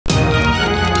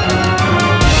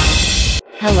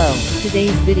Hello, today's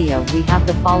video we have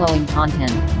the following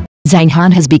content. Zhang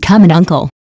Han has become an uncle.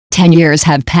 10 years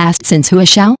have passed since Hua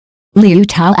Shao. Liu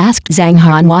Tao asked Zhang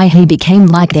Han why he became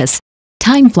like this.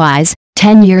 Time flies,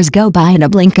 10 years go by in a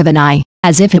blink of an eye,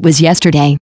 as if it was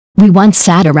yesterday. We once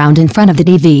sat around in front of the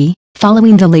TV,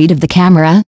 following the lead of the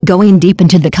camera, going deep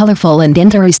into the colorful and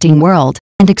interesting world,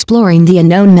 and exploring the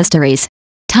unknown mysteries.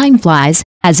 Time flies,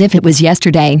 as if it was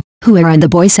yesterday. Hua and the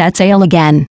boy set sail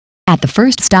again. At the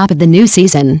first stop of the new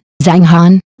season, Zhang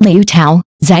Han, Liu Tao,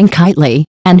 Zhang Kaitley,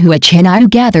 and Hua Shao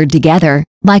gathered together,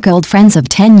 like old friends of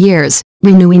 10 years,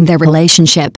 renewing their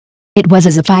relationship. It was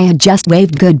as if I had just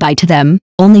waved goodbye to them,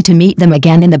 only to meet them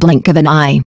again in the blink of an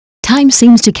eye. Time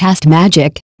seems to cast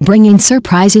magic, bringing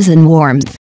surprises and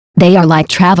warmth. They are like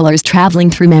travelers traveling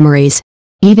through memories.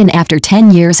 Even after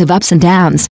 10 years of ups and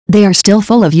downs, they are still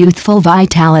full of youthful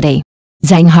vitality.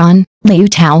 Zhang Han, Liu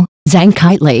Tao, Zhang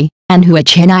Kaitley, and Hua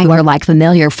Shao are like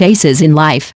familiar faces in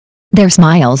life. Their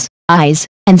smiles, eyes,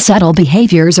 and subtle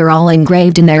behaviors are all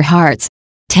engraved in their hearts.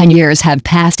 10 years have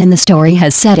passed and the story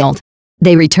has settled.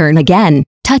 They return again,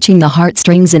 touching the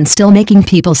heartstrings and still making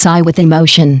people sigh with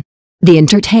emotion. The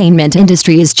entertainment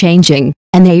industry is changing,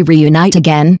 and they reunite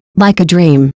again, like a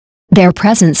dream. Their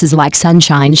presence is like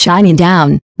sunshine shining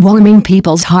down, warming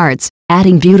people's hearts,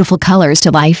 adding beautiful colors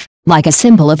to life, like a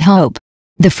symbol of hope.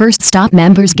 The First Stop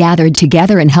members gathered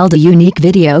together and held a unique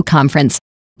video conference.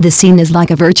 The scene is like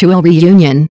a virtual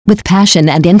reunion, with passion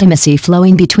and intimacy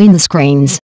flowing between the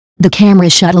screens. The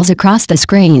camera shuttles across the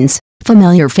screens,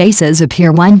 familiar faces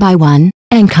appear one by one,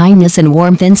 and kindness and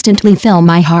warmth instantly fill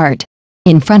my heart.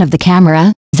 In front of the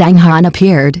camera, Zhang Han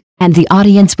appeared, and the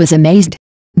audience was amazed.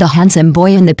 The handsome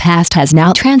boy in the past has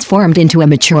now transformed into a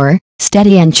mature,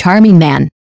 steady and charming man.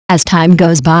 As time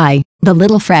goes by, the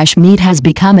little fresh meat has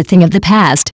become a thing of the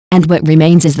past, and what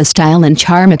remains is the style and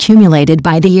charm accumulated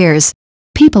by the years.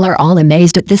 People are all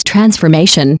amazed at this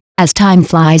transformation, as time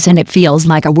flies and it feels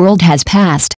like a world has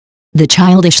passed. The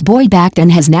childish boy back then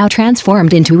has now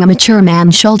transformed into a mature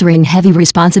man shouldering heavy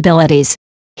responsibilities.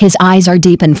 His eyes are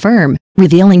deep and firm,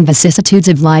 revealing vicissitudes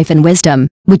of life and wisdom,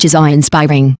 which is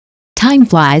awe-inspiring. Time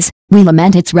flies, we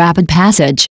lament its rapid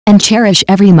passage, and cherish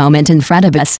every moment in front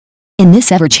of us. In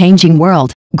this ever-changing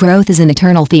world, growth is an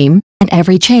eternal theme, and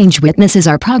every change witnesses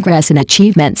our progress and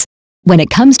achievements. When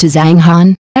it comes to Zhang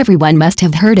Han, everyone must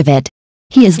have heard of it.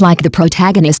 He is like the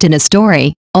protagonist in a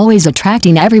story, always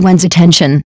attracting everyone's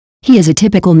attention. He is a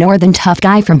typical northern tough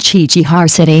guy from Qiqihar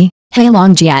City,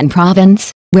 Heilongjiang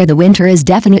Province, where the winter is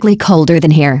definitely colder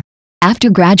than here. After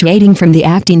graduating from the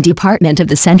acting department of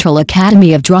the Central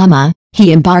Academy of Drama,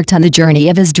 he embarked on the journey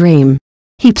of his dream.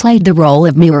 He played the role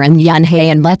of Muran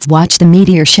Yunhei in Let's Watch the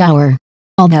Meteor Shower.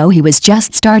 Although he was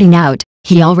just starting out,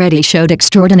 he already showed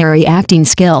extraordinary acting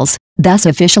skills, thus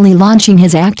officially launching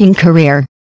his acting career.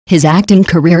 His acting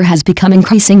career has become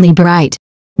increasingly bright.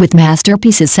 With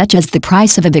masterpieces such as The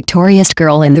Price of a Victorious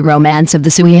Girl and The Romance of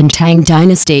the Sui and Tang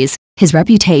Dynasties, his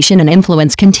reputation and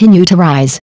influence continue to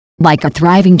rise. Like a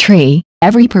thriving tree,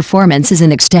 every performance is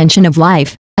an extension of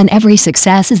life, and every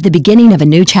success is the beginning of a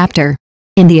new chapter.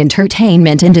 In the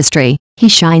entertainment industry, he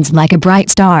shines like a bright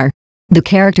star. The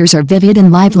characters are vivid and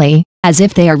lively, as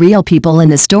if they are real people in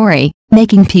the story,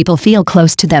 making people feel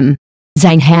close to them.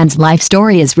 Zhang Han's life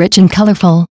story is rich and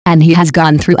colorful, and he has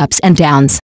gone through ups and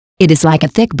downs. It is like a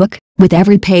thick book, with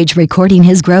every page recording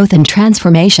his growth and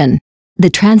transformation. The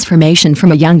transformation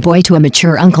from a young boy to a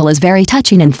mature uncle is very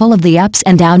touching and full of the ups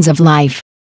and downs of life.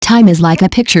 Time is like a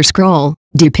picture scroll,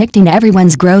 depicting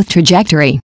everyone's growth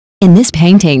trajectory. In this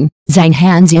painting, Zhang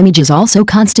Han's image is also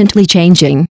constantly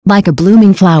changing, like a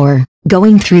blooming flower,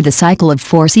 going through the cycle of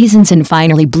 4 seasons and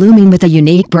finally blooming with a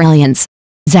unique brilliance.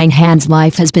 Zhang Han's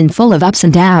life has been full of ups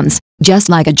and downs, just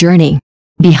like a journey.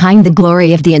 Behind the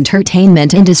glory of the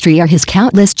entertainment industry are his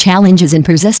countless challenges and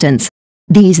persistence.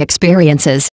 These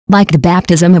experiences, like the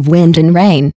baptism of wind and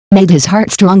rain, made his heart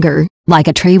stronger, like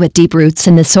a tree with deep roots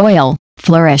in the soil,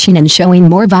 flourishing and showing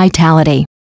more vitality.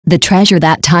 The treasure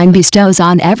that time bestows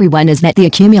on everyone is that the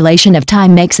accumulation of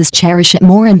time makes us cherish it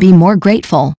more and be more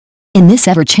grateful. In this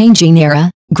ever-changing era,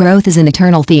 growth is an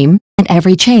eternal theme, and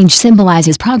every change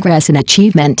symbolizes progress and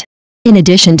achievement. In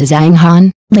addition to Zhang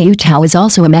Han, Liu Tao is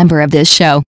also a member of this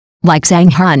show. Like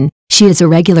Zhang Han, she is a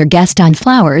regular guest on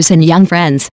Flowers and Young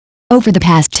Friends. Over the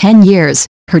past 10 years,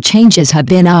 her changes have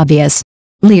been obvious.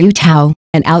 Liu Tao,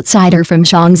 an outsider from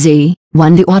Shaanxi,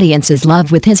 won the audience's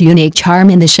love with his unique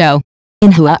charm in the show.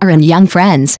 In Hua and Young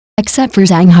Friends, except for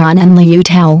Zhang Han and Liu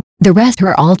Tao, the rest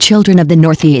are all children of the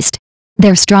Northeast.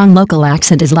 Their strong local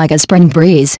accent is like a spring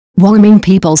breeze, warming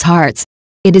people's hearts.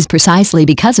 It is precisely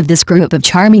because of this group of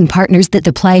charming partners that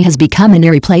the play has become an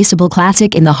irreplaceable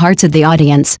classic in the hearts of the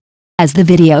audience. As the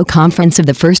video conference of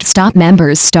the first stop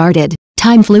members started,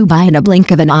 time flew by in a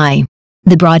blink of an eye.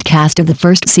 The broadcast of the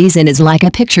first season is like a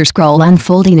picture scroll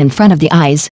unfolding in front of the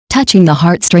eyes, touching the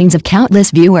heartstrings of countless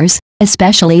viewers,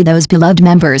 especially those beloved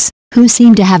members, who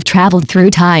seem to have traveled through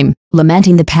time,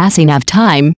 lamenting the passing of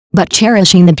time, but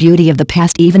cherishing the beauty of the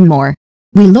past even more.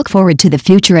 We look forward to the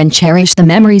future and cherish the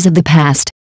memories of the past.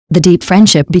 The deep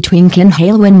friendship between Qin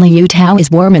Hailu and Liu Tao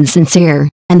is warm and sincere,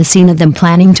 and the scene of them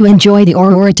planning to enjoy the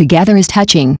Aurora together is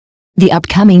touching. The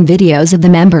upcoming videos of the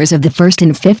members of the first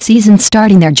and fifth season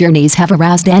starting their journeys have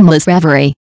aroused endless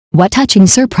reverie. What touching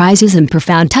surprises and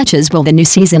profound touches will the new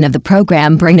season of the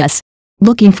program bring us?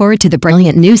 Looking forward to the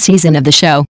brilliant new season of the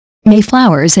show. May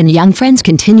flowers and young friends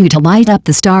continue to light up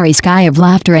the starry sky of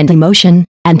laughter and emotion,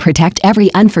 and protect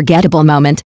every unforgettable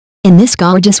moment. In this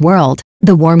gorgeous world,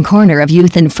 the warm corner of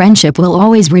youth and friendship will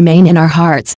always remain in our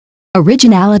hearts.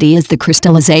 Originality is the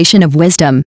crystallization of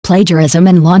wisdom. Plagiarism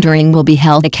and laundering will be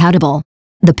held accountable.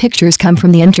 The pictures come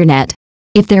from the internet.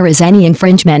 If there is any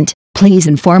infringement, please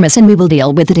inform us and we will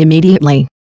deal with it immediately.